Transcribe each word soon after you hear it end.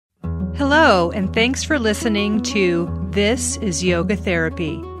Hello, and thanks for listening to This is Yoga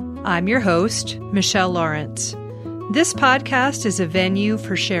Therapy. I'm your host, Michelle Lawrence. This podcast is a venue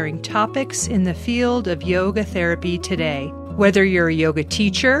for sharing topics in the field of yoga therapy today. Whether you're a yoga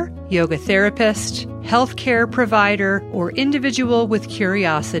teacher, yoga therapist, healthcare provider, or individual with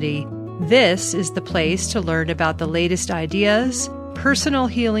curiosity, this is the place to learn about the latest ideas, personal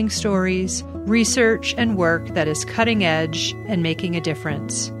healing stories, research, and work that is cutting edge and making a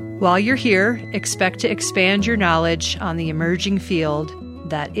difference. While you're here, expect to expand your knowledge on the emerging field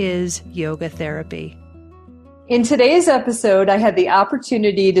that is yoga therapy. In today's episode, I had the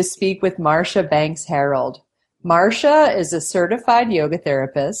opportunity to speak with Marsha Banks-Harold. Marsha is a certified yoga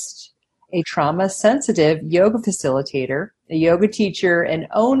therapist, a trauma-sensitive yoga facilitator, a yoga teacher, and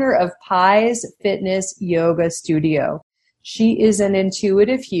owner of Pies Fitness Yoga Studio. She is an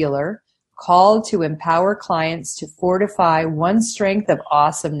intuitive healer called to empower clients to fortify one's strength of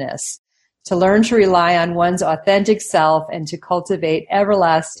awesomeness, to learn to rely on one's authentic self, and to cultivate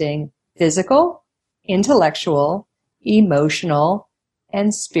everlasting physical, intellectual, emotional,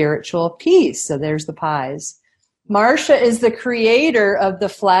 and spiritual peace. So there's the pies. Marsha is the creator of the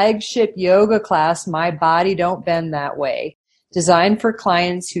flagship yoga class, My Body Don't Bend That Way, designed for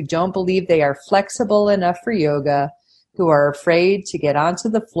clients who don't believe they are flexible enough for yoga, who are afraid to get onto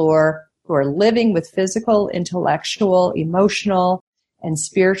the floor, who are living with physical, intellectual, emotional, and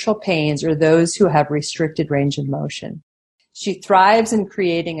spiritual pains, or those who have restricted range of motion. She thrives in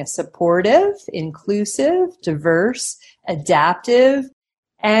creating a supportive, inclusive, diverse, adaptive,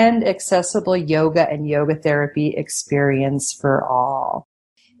 and accessible yoga and yoga therapy experience for all.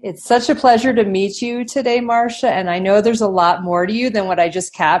 It's such a pleasure to meet you today, Marsha, and I know there's a lot more to you than what I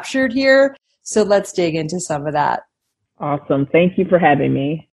just captured here, so let's dig into some of that. Awesome. Thank you for having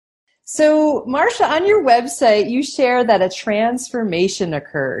me. So, Marsha, on your website, you share that a transformation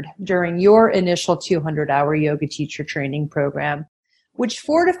occurred during your initial 200-hour yoga teacher training program, which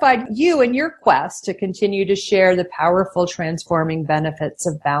fortified you in your quest to continue to share the powerful transforming benefits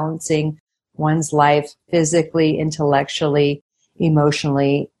of balancing one's life physically, intellectually,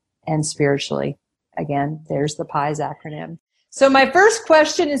 emotionally, and spiritually. Again, there's the PIES acronym. So my first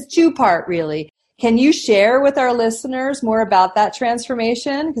question is two-part, really. Can you share with our listeners more about that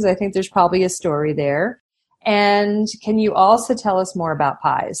transformation? Because I think there's probably a story there. And can you also tell us more about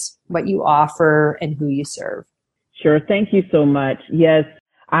PIES, what you offer and who you serve? Sure. Thank you so much. Yes,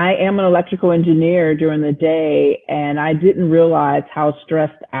 I am an electrical engineer during the day, and I didn't realize how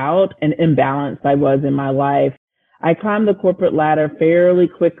stressed out and imbalanced I was in my life. I climbed the corporate ladder fairly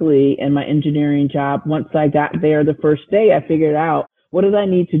quickly in my engineering job. Once I got there the first day, I figured out, what did I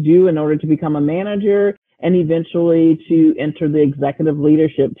need to do in order to become a manager and eventually to enter the executive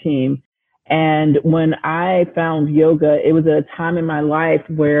leadership team? And when I found yoga, it was at a time in my life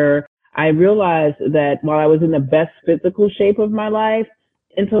where I realized that while I was in the best physical shape of my life,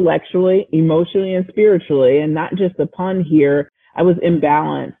 intellectually, emotionally, and spiritually, and not just a pun here, I was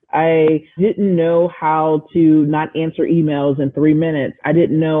imbalanced. I didn't know how to not answer emails in 3 minutes. I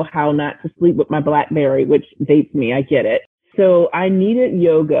didn't know how not to sleep with my BlackBerry, which dates me. I get it. So I needed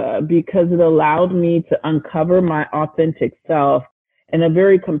yoga because it allowed me to uncover my authentic self. In a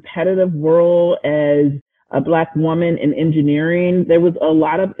very competitive world as a Black woman in engineering, there was a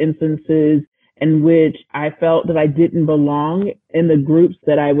lot of instances in which I felt that I didn't belong in the groups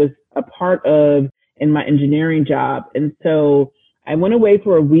that I was a part of in my engineering job. And so I went away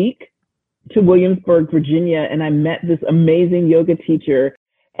for a week to Williamsburg, Virginia, and I met this amazing yoga teacher.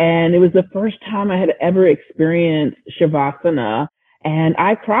 And it was the first time I had ever experienced Shavasana. And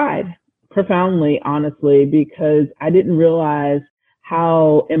I cried profoundly, honestly, because I didn't realize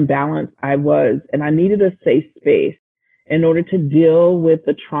how imbalanced I was. And I needed a safe space in order to deal with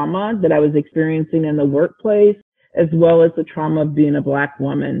the trauma that I was experiencing in the workplace, as well as the trauma of being a Black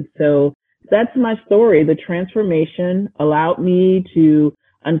woman. So that's my story. The transformation allowed me to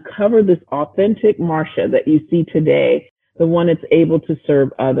uncover this authentic Marsha that you see today, the one that's able to serve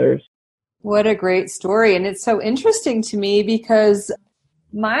others. What a great story. And it's so interesting to me because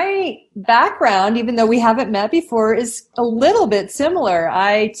my background, even though we haven't met before, is a little bit similar.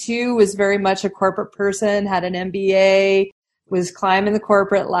 I too was very much a corporate person, had an MBA, was climbing the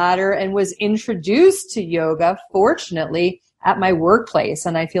corporate ladder, and was introduced to yoga, fortunately, at my workplace.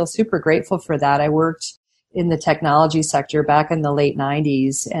 And I feel super grateful for that. I worked in the technology sector back in the late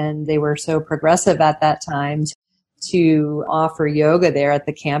 90s, and they were so progressive at that time to offer yoga there at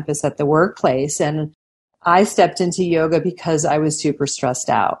the campus at the workplace. And I stepped into yoga because I was super stressed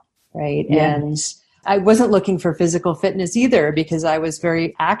out, right? Yeah. And I wasn't looking for physical fitness either because I was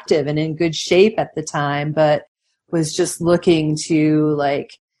very active and in good shape at the time, but was just looking to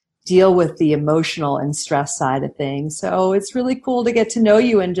deal with the emotional and stress side of things. So it's really cool to get to know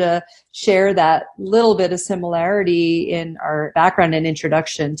you and to share that little bit of similarity in our background and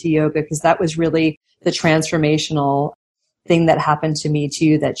introduction to yoga, because that was really the transformational thing that happened to me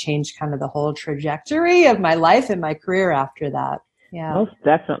too, that changed kind of the whole trajectory of my life and my career after that. Yeah. Most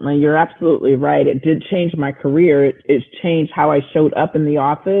definitely. You're absolutely right. It did change my career. It changed how I showed up in the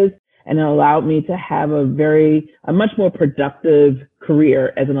office, and it allowed me to have a much more productive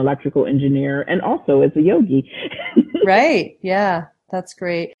career as an electrical engineer and also as a yogi. Right. Yeah, that's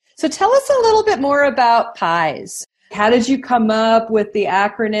great. So tell us a little bit more about PIES. How did you come up with the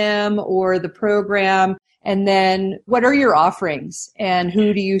acronym or the program? And then what are your offerings and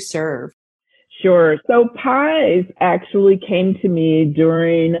who do you serve? Sure. So PIES actually came to me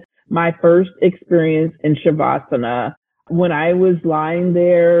during my first experience in Shavasana. When I was lying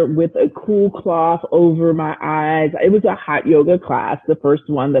there with a cool cloth over my eyes, it was a hot yoga class, the first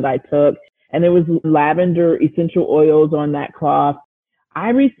one that I took, and there was lavender essential oils on that cloth. I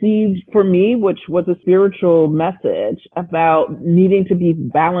received, for me, which was a spiritual message about needing to be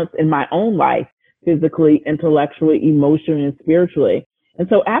balanced in my own life, physically, intellectually, emotionally, and spiritually. And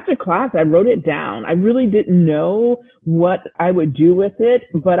so after class, I wrote it down. I really didn't know what I would do with it,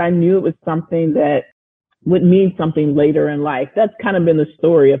 but I knew it was something that would mean something later in life. That's kind of been the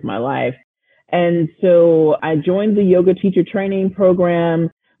story of my life. And so I joined the yoga teacher training program.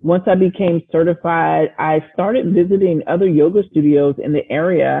 Once I became certified, I started visiting other yoga studios in the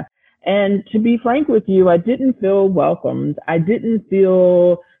area. And to be frank with you, I didn't feel welcomed. I didn't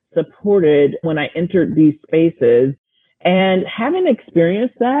feel supported when I entered these spaces. And having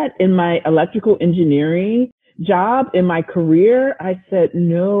experienced that in my electrical engineering job, in my career, I said,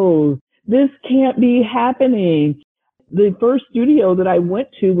 no, this can't be happening. The first studio that I went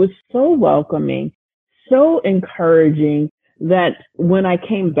to was so welcoming, so encouraging, that when I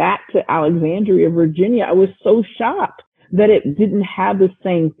came back to Alexandria, Virginia, I was so shocked that it didn't have the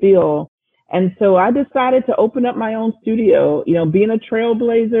same feel. And so I decided to open up my own studio. You know, being a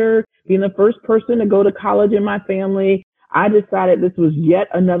trailblazer, being the first person to go to college in my family, I decided this was yet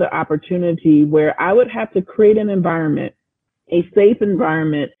another opportunity where I would have to create an environment, a safe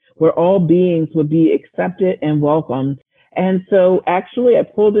environment where all beings would be accepted and welcomed. And so actually I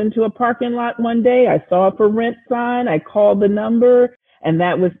pulled into a parking lot one day. I saw a for rent sign. I called the number, and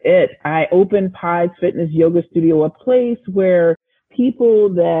that was it. I opened PIES Fitness Yoga Studio, a place where people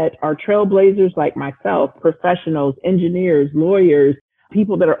that are trailblazers like myself, professionals, engineers, lawyers,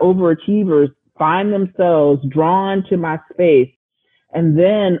 people that are overachievers, find themselves drawn to my space. And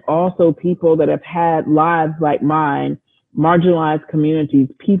then also people that have had lives like mine, marginalized communities,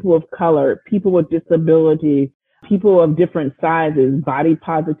 people of color, people with disabilities, people of different sizes. Body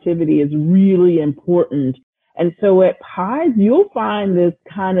positivity is really important. And so at PIES, you'll find this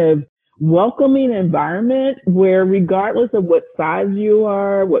kind of welcoming environment where regardless of what size you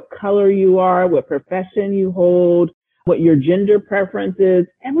are, what color you are, what profession you hold, what your gender preference is,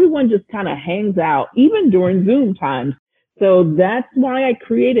 everyone just kind of hangs out, even during Zoom times. So that's why I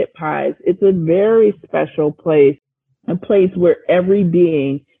created PIES. It's a very special place, a place where every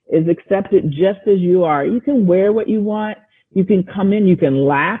being is accepted just as you are. You can wear what you want. You can come in. You can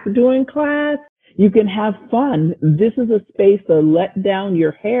laugh during class. You can have fun. This is a space to let down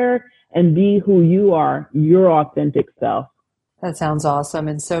your hair and be who you are, your authentic self. That sounds awesome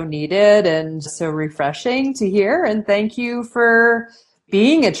and so needed and so refreshing to hear. And thank you for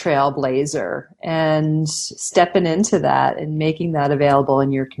being a trailblazer and stepping into that and making that available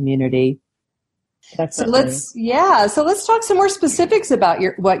in your community. Definitely. So let's talk some more specifics about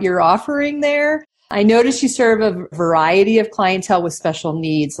what you're offering there. I noticed you serve a variety of clientele with special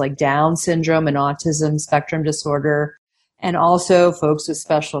needs like Down syndrome and autism spectrum disorder, and also folks with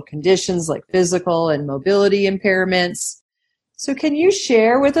special conditions like physical and mobility impairments. So can you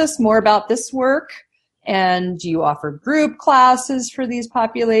share with us more about this work? And do you offer group classes for these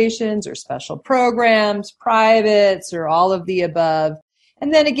populations or special programs, privates, or all of the above?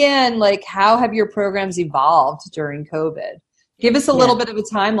 And then again, like, how have your programs evolved during COVID? Give us a little bit of a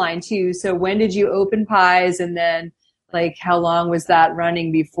timeline too. So when did you open PIES, and then like how long was that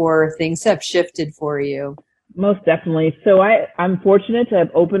running before things have shifted for you? Most definitely. So I'm fortunate to have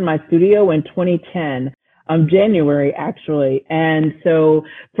opened my studio in 2010, January actually. And so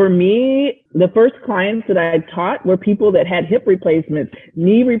for me, the first clients that I taught were people that had hip replacements,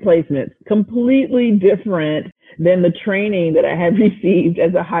 knee replacements, completely different than the training that I had received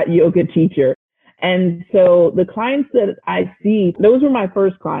as a hot yoga teacher. And so the clients that I see, those were my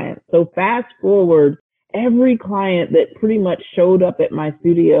first clients. So fast forward, every client that pretty much showed up at my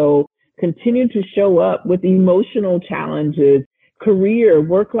studio continued to show up with emotional challenges, career,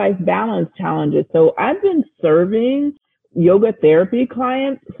 work-life balance challenges. So I've been serving yoga therapy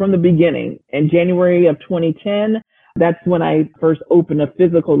clients from the beginning. In January of 2010, that's when I first opened a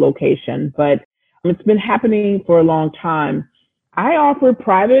physical location, but it's been happening for a long time. I offer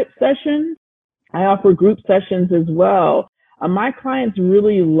private sessions. I offer group sessions as well. My clients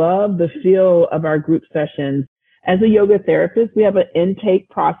really love the feel of our group sessions. As a yoga therapist, we have an intake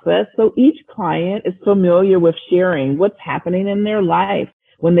process. So each client is familiar with sharing what's happening in their life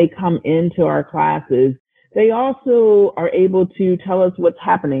when they come into our classes. They also are able to tell us what's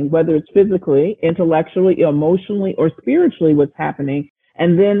happening, whether it's physically, intellectually, emotionally, or spiritually what's happening.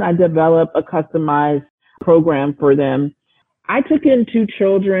 And then I develop a customized program for them. I took in 2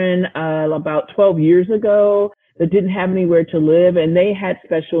 children about 12 years ago that didn't have anywhere to live, and they had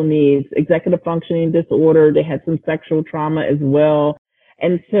special needs, executive functioning disorder. They had some sexual trauma as well.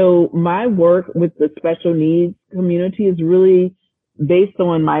 And so my work with the special needs community is really based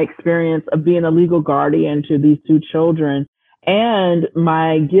on my experience of being a legal guardian to these 2 children and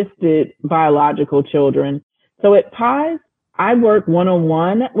my gifted biological children. So at PIES, I work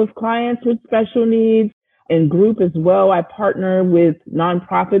one-on-one with clients with special needs. In group as well, I partner with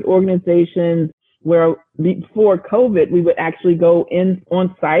nonprofit organizations where before COVID, we would actually go in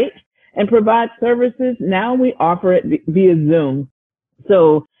on site and provide services. Now we offer it via Zoom.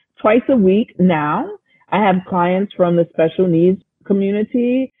 So twice a week now, I have clients from the special needs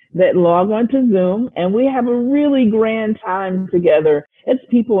community that log on to Zoom, and we have a really grand time together. It's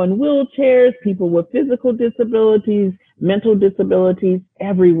people in wheelchairs, people with physical disabilities, mental disabilities,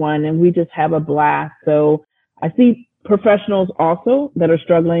 everyone, and we just have a blast. So I see professionals also that are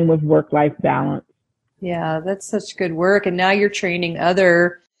struggling with work-life balance. Yeah, that's such good work. And now you're training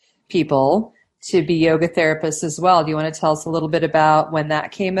other people to be yoga therapists as well. Do you want to tell us a little bit about when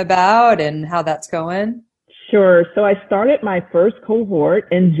that came about and how that's going? Sure. So I started my first cohort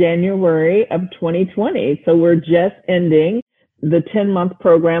in January of 2020. So we're just ending the 10-month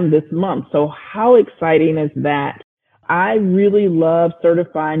program this month. So how exciting is that? I really love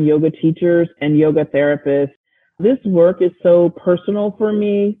certifying yoga teachers and yoga therapists. This work is so personal for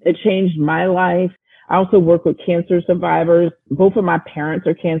me. It changed my life. I also work with cancer survivors. Both of my parents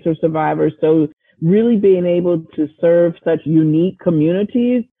are cancer survivors. So really being able to serve such unique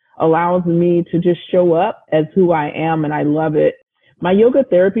communities allows me to just show up as who I am, and I love it. My yoga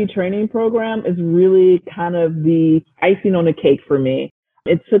therapy training program is really kind of the icing on the cake for me.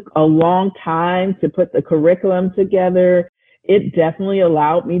 It took a long time to put the curriculum together. It definitely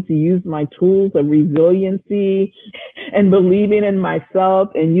allowed me to use my tools of resiliency and believing in myself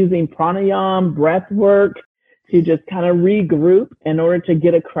and using pranayama, breath work to just kind of regroup in order to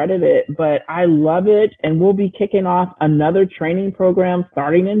get accredited. But I love it, and we'll be kicking off another training program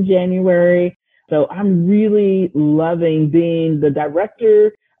starting in January. So I'm really loving being the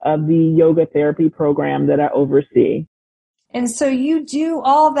director of the yoga therapy program that I oversee. And so you do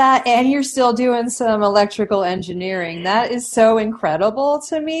all that and you're still doing some electrical engineering. That is so incredible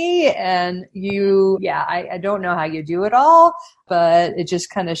to me. And I don't know how you do it all, but it just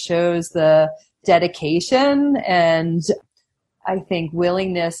kind of shows the dedication and I think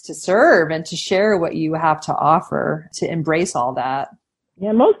willingness to serve and to share what you have to offer, to embrace all that.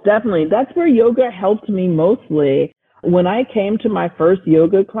 Yeah, most definitely. That's where yoga helped me mostly. When I came to my first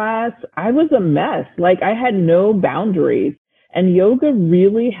yoga class, I was a mess. Like I had no boundaries. And yoga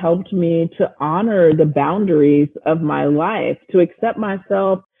really helped me to honor the boundaries of my life, to accept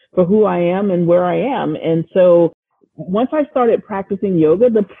myself for who I am and where I am. And so once I started practicing yoga,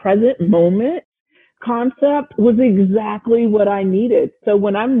 the present moment concept was exactly what I needed. So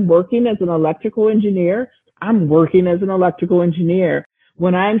when I'm working as an electrical engineer, I'm working as an electrical engineer.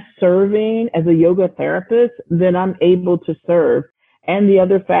 When I'm serving as a yoga therapist, then I'm able to serve. And the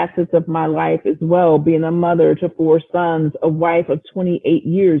other facets of my life as well, being a mother to 4 sons, a wife of 28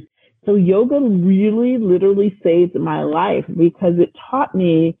 years. So yoga really literally saved my life because it taught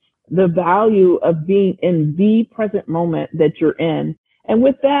me the value of being in the present moment that you're in. And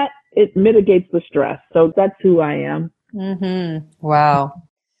with that, it mitigates the stress. So that's who I am. Mm-hmm. Wow.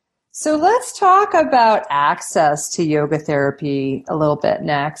 So let's talk about access to yoga therapy a little bit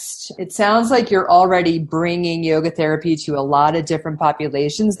next. It sounds like you're already bringing yoga therapy to a lot of different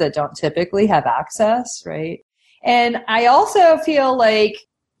populations that don't typically have access, right? And I also feel like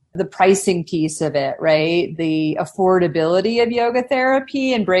the pricing piece of it, right? The affordability of yoga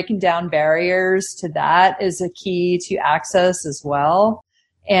therapy and breaking down barriers to that is a key to access as well.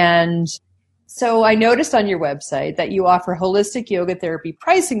 And so I noticed on your website that you offer holistic yoga therapy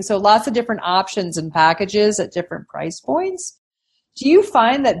pricing, so lots of different options and packages at different price points. Do you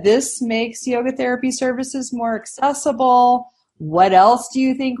find that this makes yoga therapy services more accessible, What else do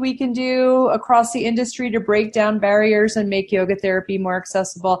you think we can do across the industry to break down barriers and make yoga therapy more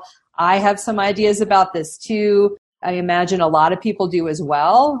accessible? I have some ideas about this too. I imagine a lot of people do as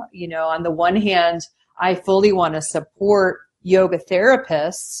well. You know, on the one hand, I fully want to support yoga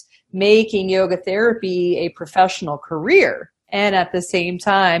therapists making yoga therapy a professional career, and at the same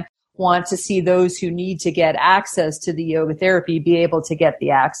time want to see those who need to get access to the yoga therapy be able to get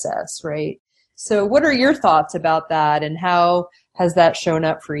the access, right? So what are your thoughts about that, and how has that shown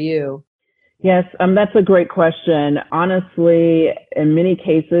up for you? Yes, that's a great question. Honestly, in many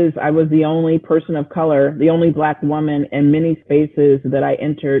cases, I was the only person of color, the only Black woman in many spaces that I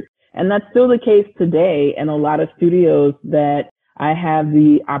entered. And that's still the case today in a lot of studios that I have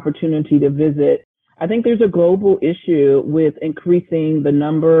the opportunity to visit. I think there's a global issue with increasing the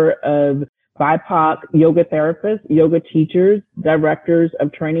number of BIPOC yoga therapists, yoga teachers, directors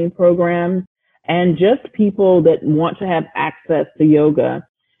of training programs, and just people that want to have access to yoga.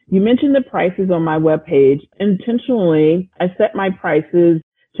 You mentioned the prices on my webpage. Intentionally, I set my prices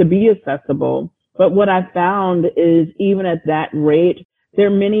to be accessible. But what I found is even at that rate, there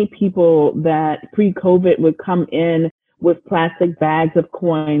are many people that pre-COVID would come in with plastic bags of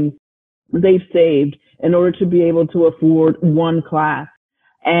coins they've saved in order to be able to afford one class.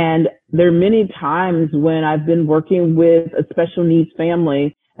 And there are many times when I've been working with a special needs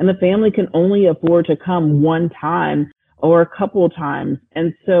family and the family can only afford to come one time or a couple of times.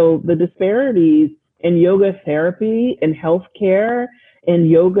 And so the disparities in yoga therapy and healthcare in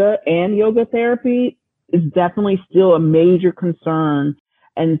yoga and yoga therapy is definitely still a major concern.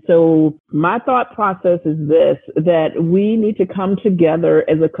 And so my thought process is this, that we need to come together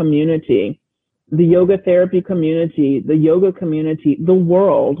as a community, the yoga therapy community, the yoga community, the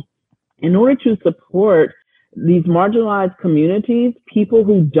world, in order to support these marginalized communities, people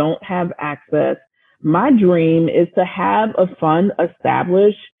who don't have access. My dream is to have a fund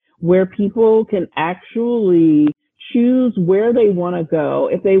established where people can actually choose where they want to go.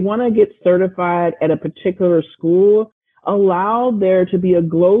 If they want to get certified at a particular school, allow there to be a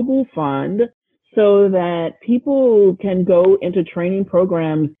global fund so that people can go into training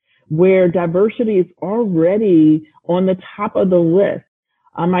programs where diversity is already on the top of the list.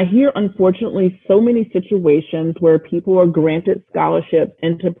 I hear, unfortunately, so many situations where people are granted scholarships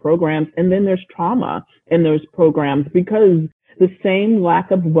into programs, and then there's trauma in those programs because the same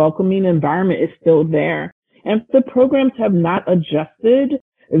lack of welcoming environment is still there. And if the programs have not adjusted,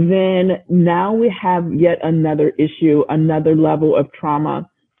 then now we have yet another issue, another level of trauma.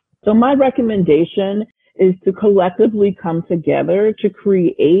 So my recommendation is to collectively come together to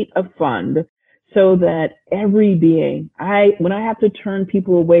create a fund so that every being, when I have to turn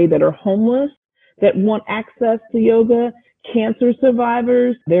people away that are homeless, that want access to yoga, cancer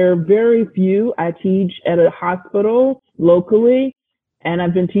survivors, there are very few. I teach at a hospital locally, and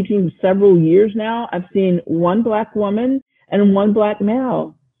I've been teaching several years now. I've seen one Black woman and one Black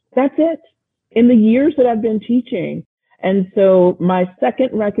male. That's it in the years that I've been teaching. And so my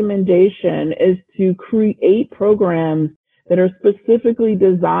second recommendation is to create programs that are specifically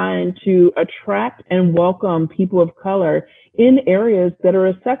designed to attract and welcome people of color in areas that are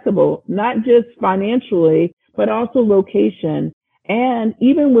accessible, not just financially, but also location. And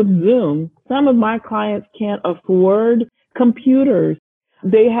even with Zoom, some of my clients can't afford computers.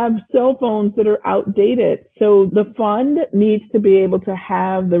 They have cell phones that are outdated. So the fund needs to be able to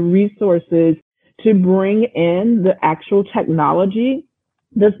have the resources to bring in the actual technology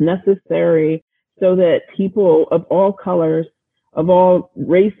that's necessary so that people of all colors, of all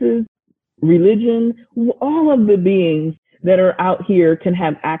races, religion, all of the beings that are out here can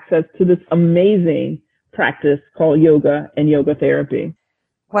have access to this amazing practice called yoga and yoga therapy.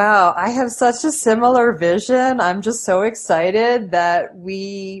 Wow, I have such a similar vision. I'm just so excited that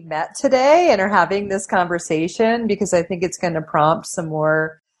we met today and are having this conversation because I think it's going to prompt some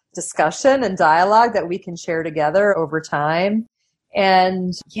more discussion and dialogue that we can share together over time.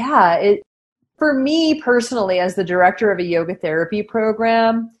 And yeah, for me personally, as the director of a yoga therapy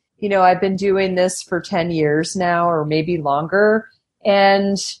program, you know, I've been doing this for 10 years now or maybe longer.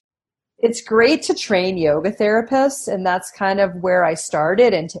 And it's great to train yoga therapists, and that's kind of where I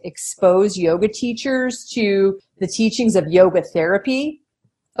started, and to expose yoga teachers to the teachings of yoga therapy.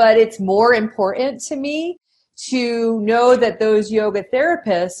 But it's more important to me to know that those yoga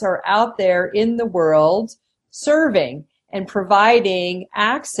therapists are out there in the world serving and providing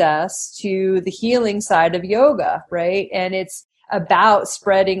access to the healing side of yoga, right? And it's about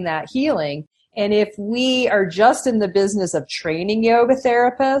spreading that healing. And if we are just in the business of training yoga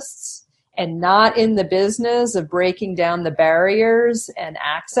therapists and not in the business of breaking down the barriers and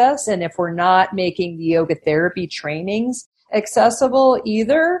access, and if we're not making the yoga therapy trainings accessible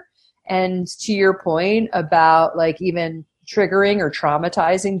either. And to your point about like even triggering or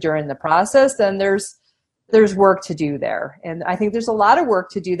traumatizing during the process, then there's work to do there. And I think there's a lot of work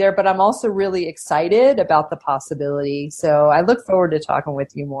to do there, but I'm also really excited about the possibility. So I look forward to talking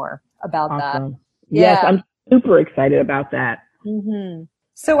with you more about Awesome. that. Yes, Yeah. I'm super excited about that. Mm-hmm.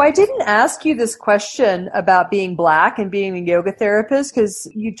 So I didn't ask you this question about being Black and being a yoga therapist because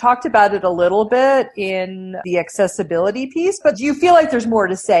you talked about it a little bit in the accessibility piece, but do you feel like there's more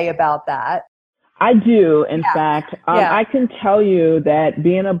to say about that? I do, in fact. I can tell you that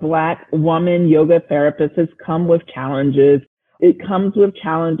being a Black woman yoga therapist has come with challenges. It comes with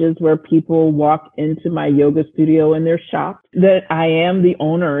challenges where people walk into my yoga studio and they're shocked that I am the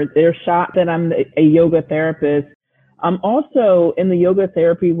owner. They're shocked that I'm a yoga therapist. Also, in the yoga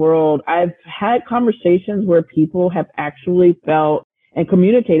therapy world, I've had conversations where people have actually felt and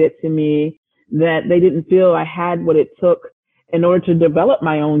communicated to me that they didn't feel I had what it took in order to develop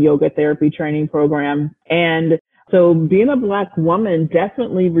my own yoga therapy training program. And so being a Black woman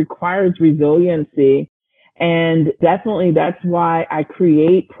definitely requires resiliency. And definitely that's why I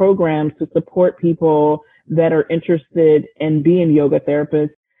create programs to support people that are interested in being yoga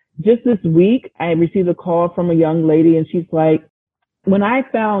therapists. Just this week, I received a call from a young lady and she's like, when I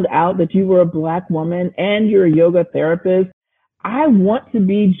found out that you were a Black woman and you're a yoga therapist, I want to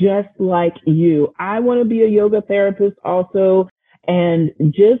be just like you. I want to be a yoga therapist also. And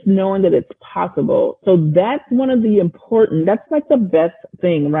just knowing that it's possible. So that's one of the that's like the best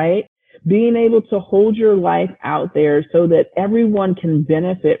thing, right? Being able to hold your life out there so that everyone can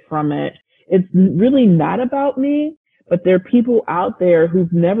benefit from it. It's really not about me, but there are people out there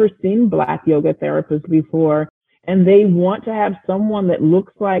who've never seen Black yoga therapists before, and they want to have someone that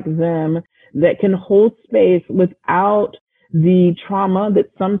looks like them that can hold space without the trauma that's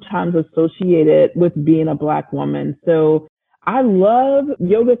sometimes associated with being a Black woman. So I love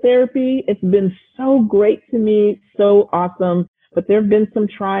yoga therapy. It's been so great to me, so awesome. But there have been some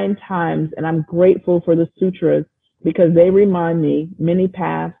trying times, and I'm grateful for the sutras because they remind me many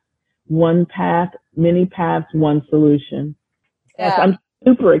paths, one path, many paths, one solution. Yeah. Yes, I'm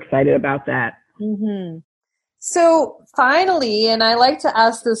super excited about that. Mm-hmm. So finally, and I like to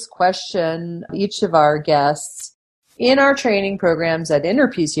ask this question, each of our guests, in our training programs at Inner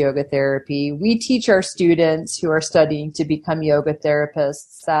Peace Yoga Therapy, we teach our students who are studying to become yoga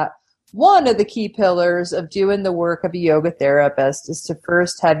therapists that one of the key pillars of doing the work of a yoga therapist is to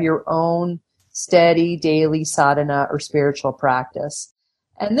first have your own steady daily sadhana or spiritual practice.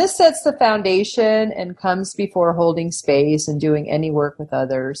 And this sets the foundation and comes before holding space and doing any work with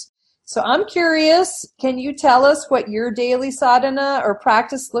others. So I'm curious, can you tell us what your daily sadhana or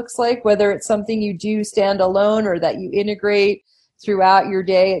practice looks like, whether it's something you do stand alone or that you integrate throughout your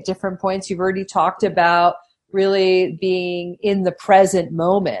day at different points? You've already talked about really being in the present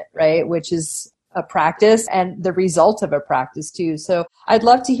moment, right? Which is a practice and the result of a practice too. So I'd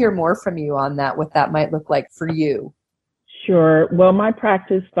love to hear more from you on that, what that might look like for you. Sure. Well, my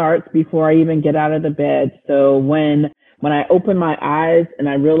practice starts before I even get out of the bed. So when I open my eyes and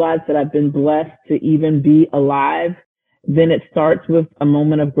I realize that I've been blessed to even be alive, then it starts with a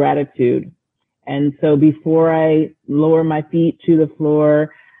moment of gratitude. And so before I lower my feet to the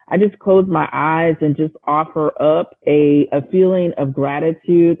floor, I just close my eyes and just offer up a feeling of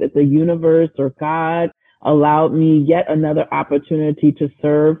gratitude that the universe or God allowed me yet another opportunity to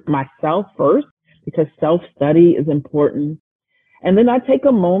serve myself first, because self-study is important. And then I take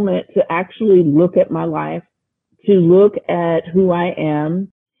a moment to actually look at my life, to look at who I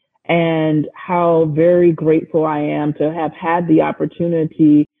am and how very grateful I am to have had the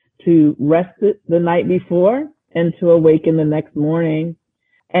opportunity to rest the night before and to awaken the next morning.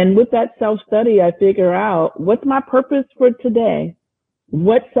 And with that self-study, I figure out what's my purpose for today?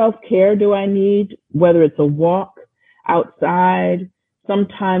 What self-care do I need? Whether it's a walk outside,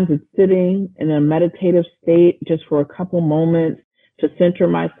 sometimes it's sitting in a meditative state just for a couple moments to center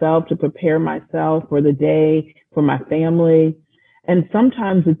myself, to prepare myself for the day, for my family. And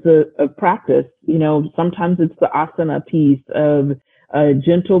sometimes it's a practice, sometimes it's the asana piece of a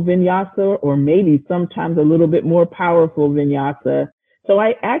gentle vinyasa, or maybe sometimes a little bit more powerful vinyasa. So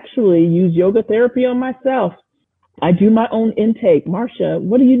I actually use yoga therapy on myself. I do my own intake. Marcia,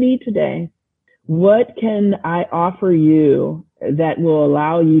 what do you need today? What can I offer you that will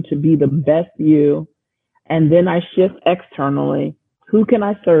allow you to be the best you? And then I shift externally. Who can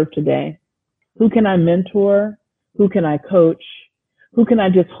I serve today? Who can I mentor? Who can I coach? Who can I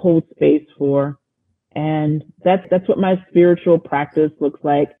just hold space for? And that's what my spiritual practice looks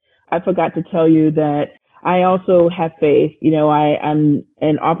like. I forgot to tell you that I also have faith. I'm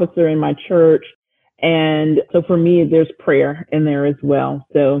an officer in my church, And so for me, there's prayer in there as well.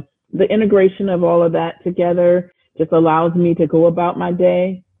 So the integration of all of that together just allows me to go about my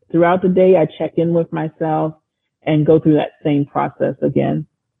day. Throughout the day, I check in with myself and go through that same process again.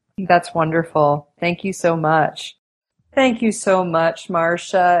 That's wonderful. Thank you so much. Thank you so much,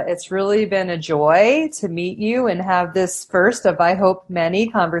 Marsha. It's really been a joy to meet you and have this first of, I hope, many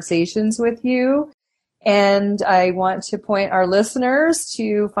conversations with you. And I want to point our listeners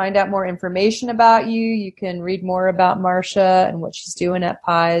to find out more information about you. You can read more about Marsha and what she's doing at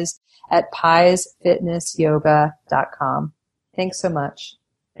Pies at piesfitnessyoga.com. Thanks so much.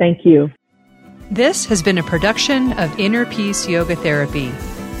 Thank you. This has been a production of Inner Peace Yoga Therapy.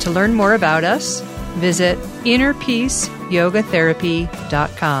 To learn more about us, visit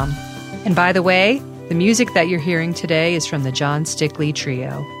innerpeaceyogatherapy.com. And by the way, the music that you're hearing today is from the John Stickley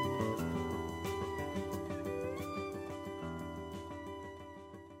Trio.